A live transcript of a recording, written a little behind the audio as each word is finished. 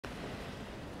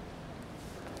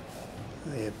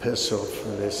The epistle for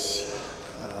this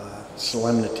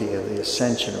solemnity of the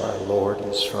Ascension of our Lord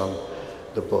is from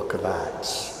the book of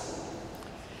Acts.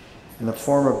 In the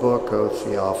former book, O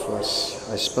Theophilus,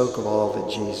 I spoke of all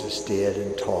that Jesus did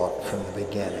and taught from the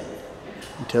beginning,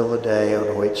 until the day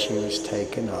on which he was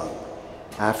taken up,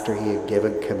 after he had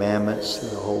given commandments through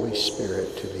the Holy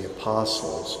Spirit to the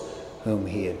apostles whom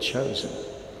he had chosen.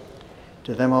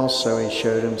 To them also he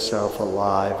showed himself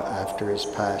alive after his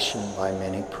passion by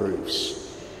many proofs,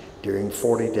 during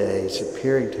 40 days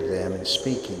appearing to them and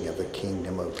speaking of the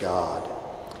kingdom of God.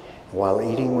 While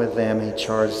eating with them, he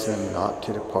charged them not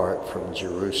to depart from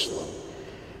Jerusalem,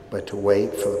 but to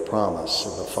wait for the promise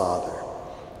of the Father,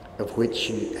 of which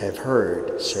you have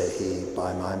heard, said he,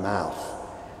 by my mouth.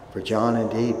 For John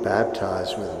indeed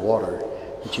baptized with water,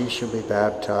 but you shall be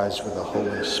baptized with the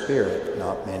Holy Spirit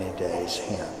not many days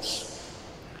hence.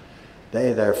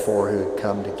 They therefore who had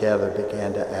come together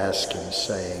began to ask him,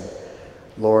 saying,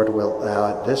 Lord, wilt thou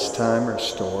at this time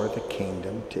restore the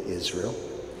kingdom to Israel?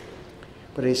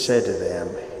 But he said to them,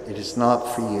 It is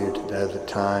not for you to know the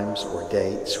times or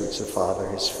dates which the Father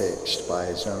has fixed by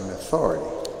his own authority,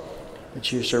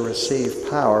 but you shall receive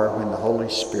power when the Holy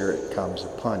Spirit comes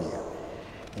upon you,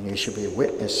 and you shall be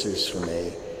witnesses for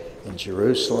me in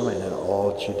Jerusalem and in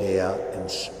all Judea and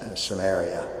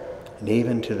Samaria, and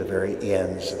even to the very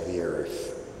ends of the earth.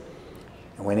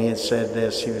 And when he had said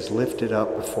this, he was lifted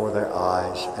up before their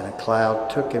eyes, and a cloud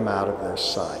took him out of their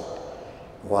sight.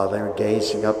 While they were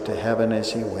gazing up to heaven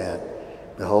as he went,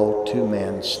 behold, two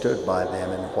men stood by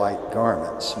them in white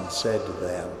garments, and said to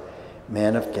them,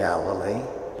 Men of Galilee,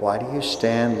 why do you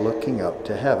stand looking up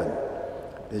to heaven?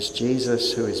 This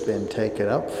Jesus who has been taken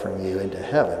up from you into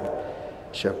heaven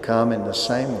shall come in the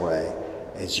same way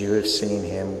as you have seen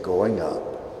him going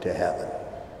up to heaven.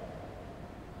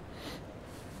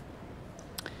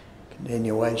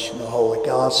 Continuation of the Holy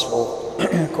Gospel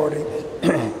according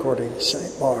to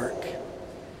St. Mark.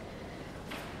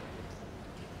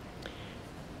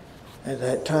 At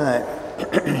that time,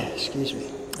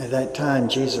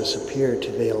 Jesus appeared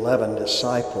to the 11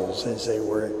 disciples as they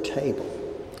were at table,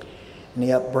 and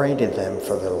he upbraided them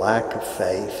for their lack of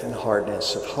faith and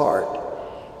hardness of heart,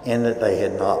 in that they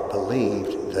had not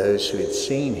believed those who had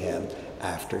seen him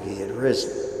after he had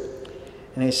risen.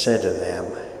 And he said to them,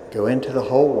 Go into the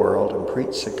whole world and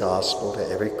preach the gospel to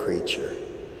every creature.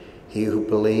 He who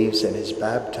believes and is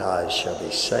baptized shall be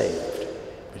saved,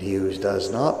 but he who does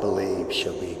not believe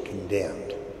shall be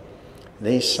condemned.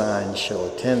 These signs shall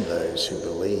attend those who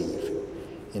believe.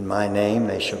 In my name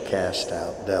they shall cast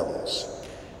out devils.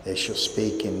 They shall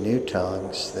speak in new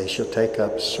tongues. They shall take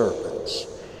up serpents.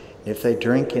 If they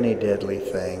drink any deadly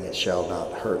thing, it shall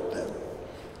not hurt them.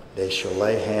 They shall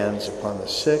lay hands upon the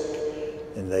sick,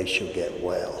 and they shall get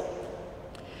well.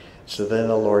 So then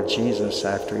the Lord Jesus,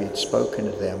 after he had spoken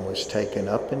to them, was taken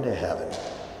up into heaven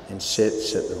and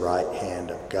sits at the right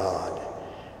hand of God.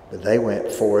 But they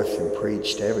went forth and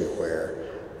preached everywhere,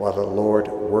 while the Lord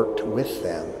worked with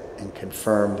them and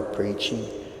confirmed the preaching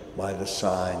by the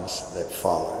signs that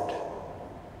followed.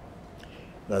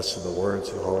 Thus are the words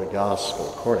of the Holy Gospel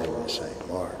according to St.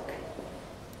 Mark.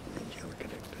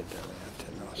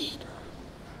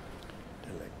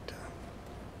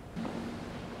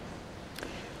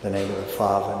 In the name of the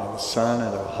Father, and of the Son,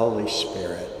 and of the Holy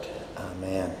Spirit.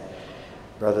 Amen.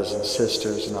 Brothers and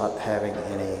sisters, not having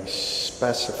any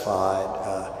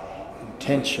specified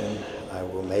intention, I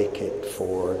will make it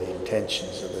for the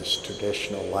intentions of this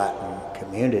traditional Latin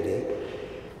community,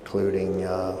 including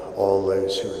all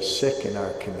those who are sick in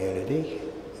our community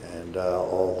and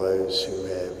all those who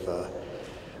have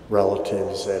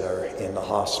relatives that are in the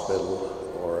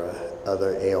hospital or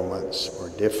other ailments or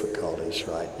difficulties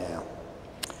right now.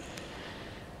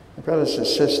 Brothers and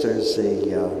sisters, is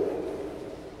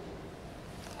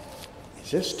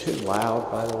this too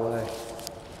loud, by the way?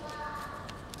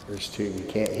 There's two, you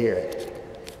can't hear it.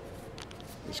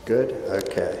 It's good?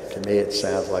 Okay. To me it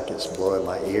sounds like it's blowing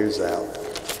my ears out.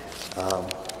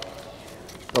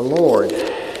 The Lord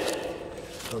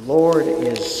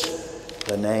is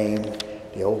the name,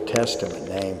 the Old Testament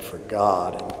name for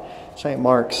God. And St.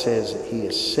 Mark says that he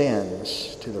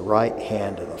ascends to the right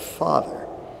hand of the Father.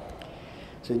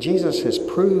 So Jesus has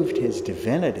proved his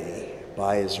divinity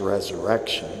by his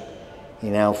resurrection. He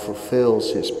now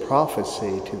fulfills his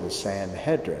prophecy to the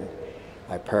Sanhedrin.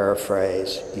 I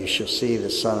paraphrase, you shall see the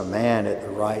Son of Man at the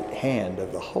right hand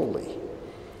of the Holy.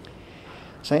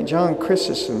 St. John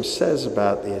Chrysostom says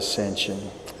about the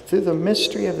Ascension, through the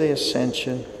mystery of the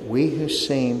Ascension, we who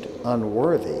seemed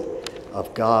unworthy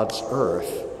of God's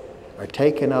earth are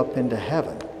taken up into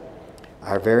heaven.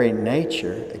 Our very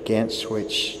nature, against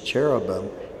which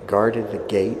cherubim guarded the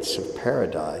gates of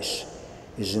paradise,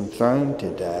 is enthroned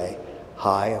today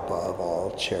high above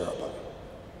all cherubim.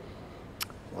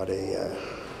 What a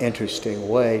interesting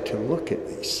way to look at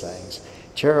these things.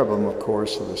 Cherubim, of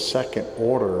course, are the second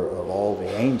order of all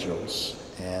the angels,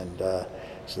 and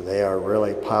so they are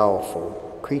really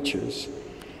powerful creatures.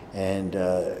 And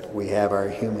we have our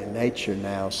human nature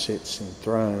now sits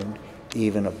enthroned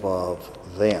even above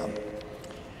them.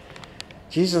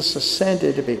 Jesus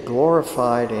ascended to be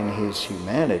glorified in his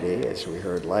humanity, as we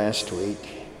heard last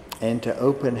week, and to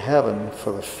open heaven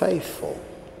for the faithful.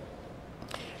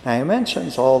 Now, he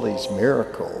mentions all these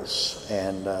miracles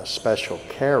and special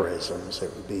charisms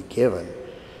that would be given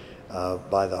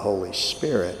by the Holy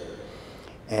Spirit.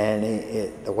 And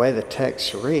the way the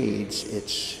text reads,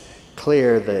 it's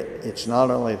clear that it's not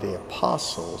only the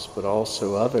apostles, but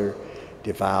also other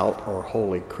devout or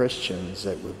holy Christians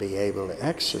that would be able to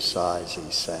exercise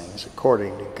these things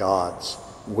according to God's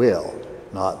will,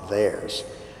 not theirs.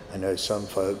 I know some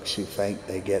folks who think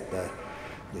they get the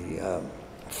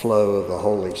flow of the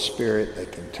Holy Spirit, they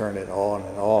can turn it on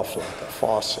and off like a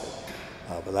faucet,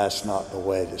 but that's not the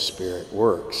way the Spirit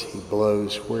works. He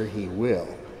blows where he will,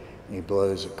 and he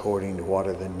blows according to what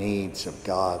are the needs of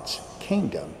God's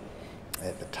kingdom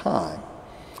at the time.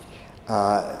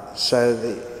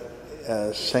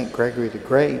 St. Gregory the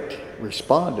Great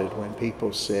responded when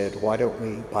people said, why don't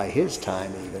we, by his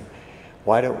time even,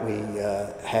 why don't we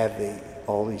have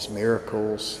all these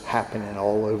miracles happening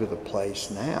all over the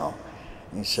place now?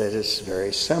 And he said it's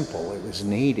very simple. It was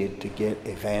needed to get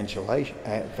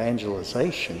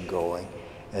evangelization going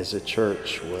as the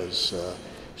church was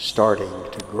starting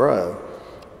to grow,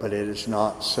 but it is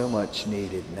not so much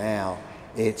needed now.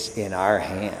 It's in our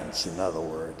hands, in other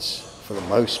words, for the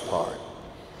most part.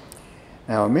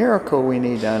 Now, a miracle we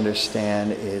need to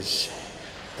understand is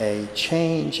a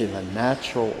change in the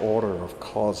natural order of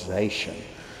causation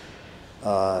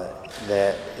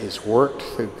that is worked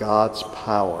through God's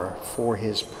power for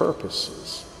his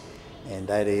purposes. And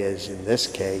that is, in this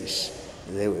case,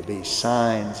 there would be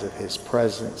signs of his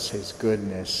presence, his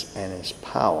goodness, and his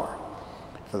power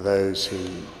for those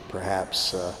who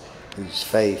perhaps whose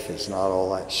faith is not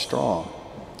all that strong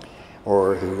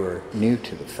or who are new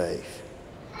to the faith.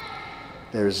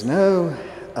 There's no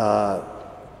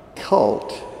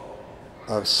cult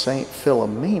of St.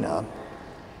 Philomena.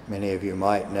 Many of you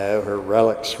might know her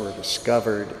relics were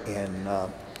discovered in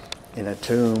a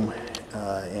tomb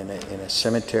in a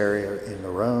cemetery in the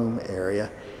Rome area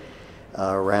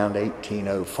around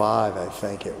 1805, I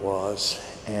think it was,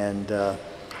 and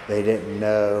they didn't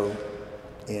know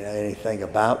anything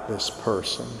about this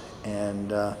person,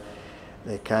 and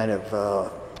they kind of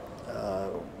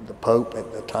the Pope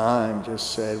at the time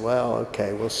just said, well,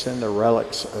 okay, we'll send the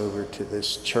relics over to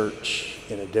this church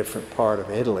in a different part of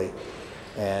Italy,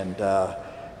 and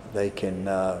they can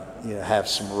have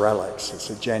some relics. It's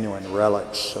a genuine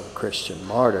relics of a Christian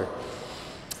martyr.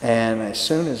 And as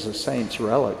soon as the saint's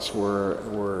relics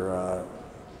were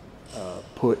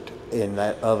put in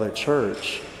that other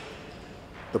church,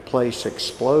 the place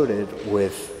exploded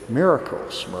with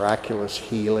miracles, miraculous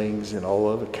healings and all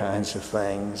other kinds of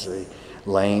things. The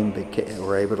lame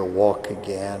were able to walk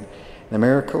again. The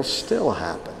miracles still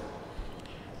happen.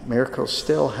 Miracles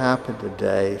still happen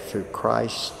today through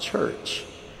Christ's church.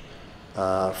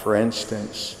 For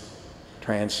instance,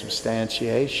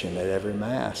 transubstantiation at every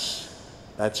Mass.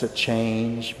 That's a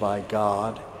change by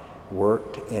God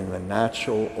worked in the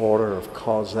natural order of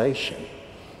causation.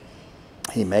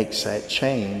 He makes that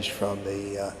change from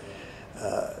the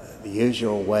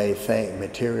usual way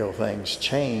material things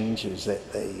change is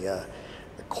that the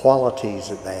qualities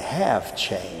that they have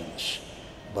change,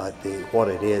 but what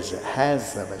it is that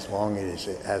has them, as long as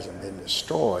it hasn't been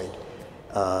destroyed,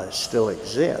 still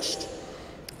exist.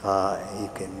 You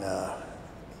can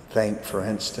think, for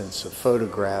instance, of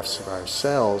photographs of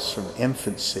ourselves from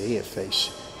infancy, if they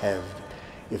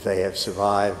have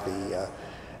survived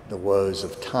the woes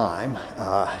of time,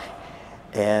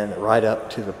 and right up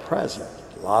to the present.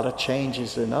 A lot of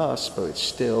changes in us, but it's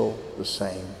still the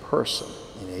same person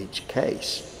in each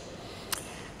case.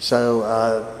 So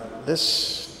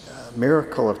this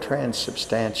miracle of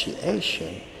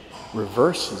transubstantiation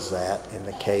reverses that in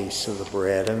the case of the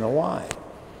bread and the wine,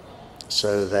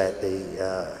 so that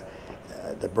the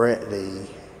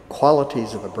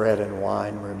qualities of the bread and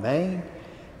wine remain,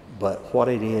 but what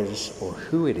it is or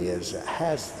who it is that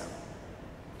has them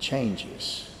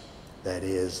changes. That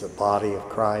is the body of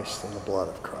Christ and the blood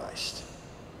of Christ.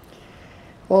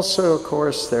 Also, of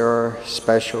course, there are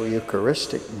special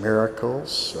Eucharistic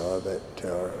miracles that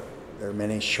there are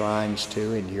many shrines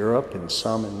to in Europe and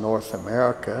some in North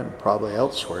America and probably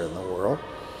elsewhere in the world.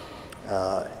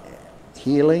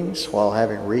 healings while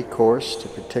having recourse to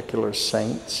particular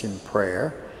saints in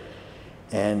prayer.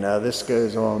 And this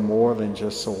goes on more than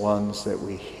just the ones that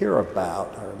we hear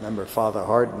about. I remember Father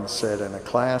Hardin said in a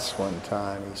class one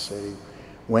time, he said he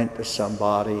went to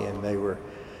somebody and they were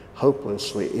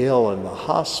hopelessly ill in the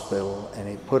hospital, and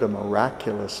he put a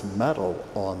miraculous medal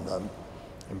on them.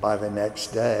 And by the next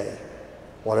day,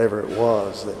 whatever it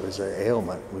was that was their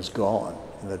ailment was gone.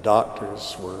 And the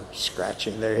doctors were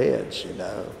scratching their heads, you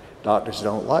know. Doctors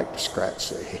don't like to scratch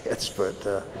their heads, but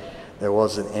there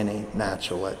wasn't any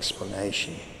natural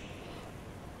explanation.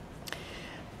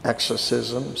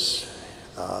 Exorcisms,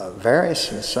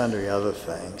 various and sundry other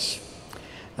things.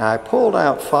 Now, I pulled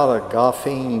out Father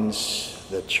Goffin's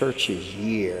The Church's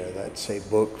Year. That's a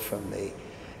book from the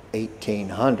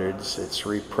 1800s. It's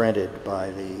reprinted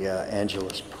by the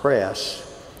Angelus Press.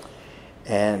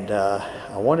 And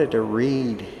I wanted to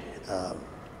read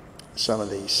some of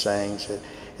these things.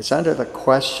 It's under the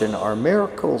question, are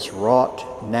miracles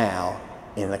wrought now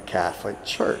in the Catholic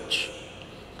Church?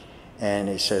 And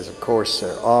he says, of course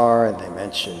there are, and they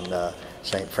mention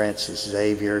St. Francis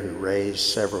Xavier, who raised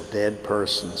several dead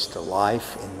persons to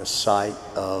life in the sight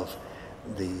of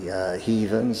the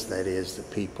heathens, that is, the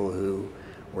people who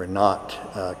were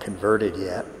not converted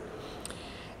yet.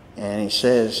 And he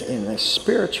says, in the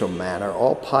spiritual manner,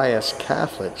 all pious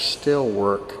Catholics still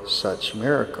work such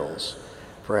miracles.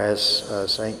 For as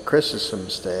St. Chrysostom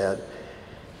said,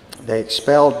 they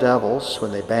expel devils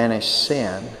when they banish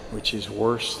sin, which is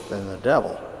worse than the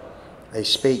devil. They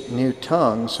speak new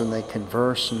tongues when they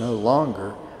converse no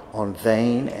longer on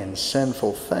vain and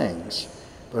sinful things,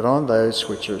 but on those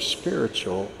which are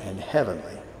spiritual and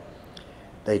heavenly.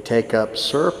 They take up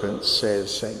serpents,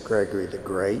 says St. Gregory the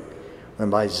Great, when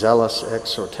by zealous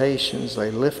exhortations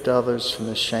they lift others from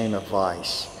the shame of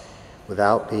vice,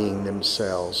 without being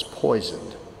themselves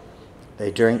poisoned. They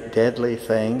drink deadly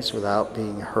things without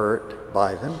being hurt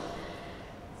by them.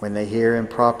 When they hear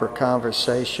improper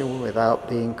conversation without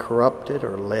being corrupted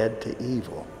or led to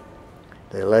evil.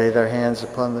 They lay their hands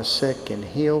upon the sick and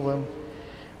heal them.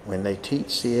 When they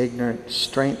teach the ignorant,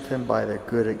 strengthen by their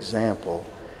good example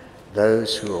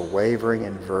those who are wavering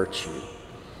in virtue.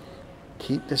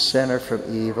 Keep the sinner from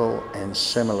evil and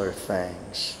similar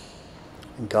things.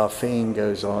 And Goffin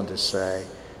goes on to say,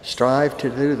 strive to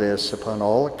do this upon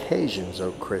all occasions,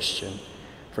 O Christian,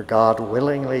 for God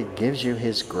willingly gives you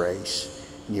his grace.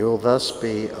 You will thus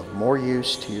be of more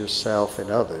use to yourself and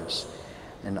others,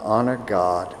 and honor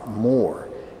God more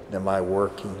than by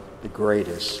working the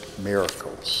greatest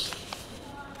miracles.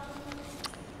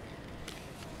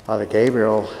 Father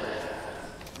Gabriel,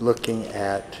 looking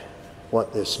at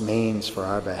what this means for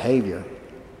our behavior,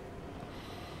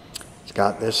 he's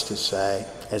got this to say,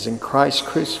 as in Christ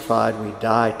crucified we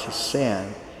die to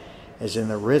sin, as in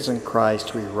the risen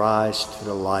Christ we rise to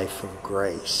the life of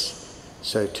grace,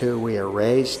 so too we are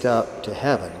raised up to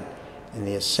heaven in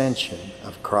the ascension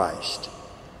of Christ.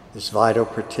 This vital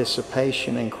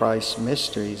participation in Christ's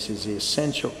mysteries is the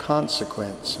essential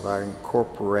consequence of our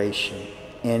incorporation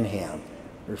in him,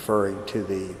 referring to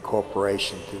the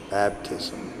incorporation through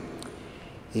baptism.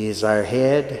 He is our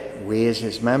head. We as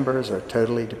his members are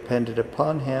totally dependent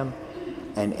upon him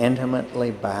and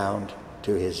intimately bound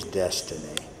to his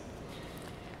destiny.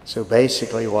 So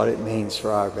basically what it means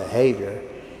for our behavior,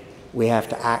 we have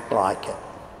to act like it.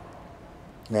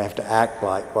 We have to act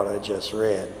like what I just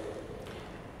read.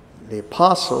 The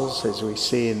apostles, as we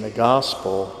see in the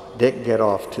gospel, didn't get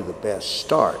off to the best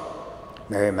start.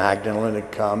 Mary Magdalene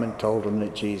had come and told them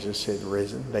that Jesus had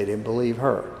risen. They didn't believe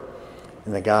her.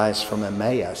 And the guys from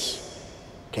Emmaus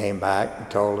came back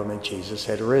and told them that Jesus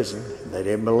had risen. They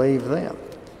didn't believe them.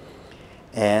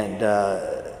 And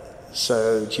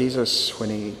so Jesus, when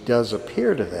he does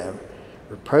appear to them,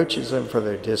 reproaches them for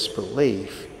their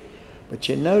disbelief. But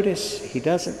you notice he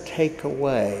doesn't take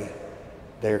away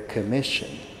their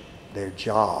commission, their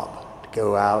job, to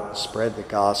go out and spread the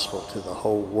gospel to the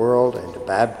whole world and to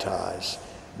baptize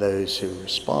those who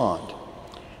respond,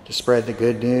 to spread the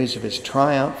good news of his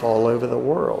triumph all over the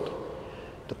world.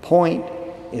 The point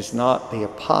is not the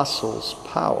apostles'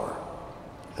 power.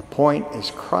 The point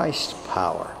is Christ's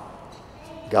power.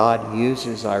 God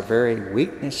uses our very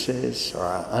weaknesses or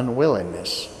our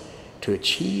unwillingness to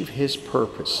achieve his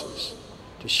purposes,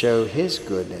 to show his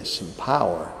goodness and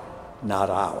power, not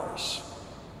ours.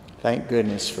 Thank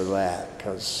goodness for that,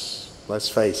 because let's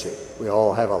face it, we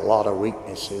all have a lot of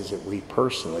weaknesses that we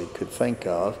personally could think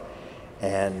of,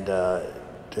 and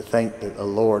to think that the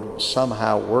Lord will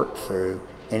somehow work through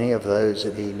any of those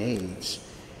that he needs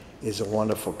is a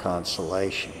wonderful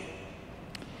consolation.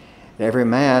 At every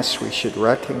Mass, we should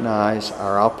recognize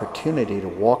our opportunity to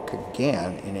walk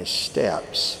again in his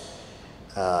steps,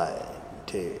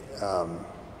 through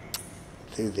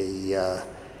the,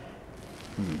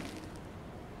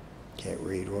 can't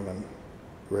read what I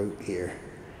wrote here.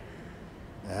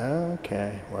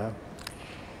 Okay, well,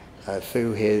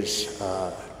 through his,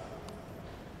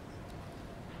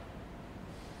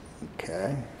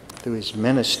 through his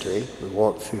ministry. We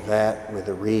walk through that with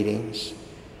the readings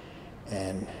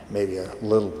and maybe a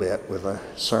little bit with a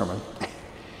sermon.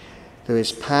 Through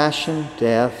his passion,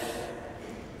 death,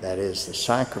 that is the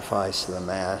sacrifice of the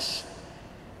Mass,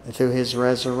 and through his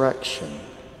resurrection,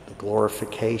 the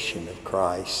glorification of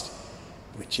Christ,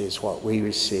 which is what we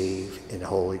receive in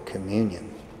Holy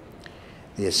Communion.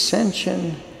 The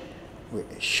Ascension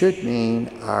should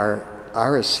mean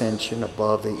our ascension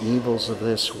above the evils of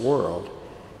this world,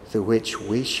 through which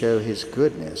we show his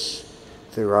goodness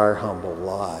through our humble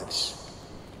lives.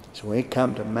 So when we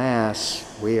come to Mass,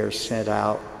 we are sent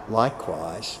out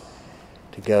likewise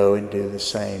to go and do the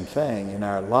same thing in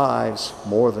our lives,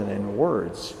 more than in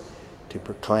words, to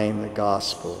proclaim the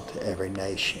gospel to every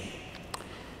nation.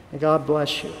 May God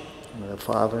bless you. In the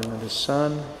Father, and of the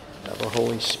Son, and of the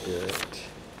Holy Spirit.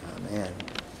 Amen.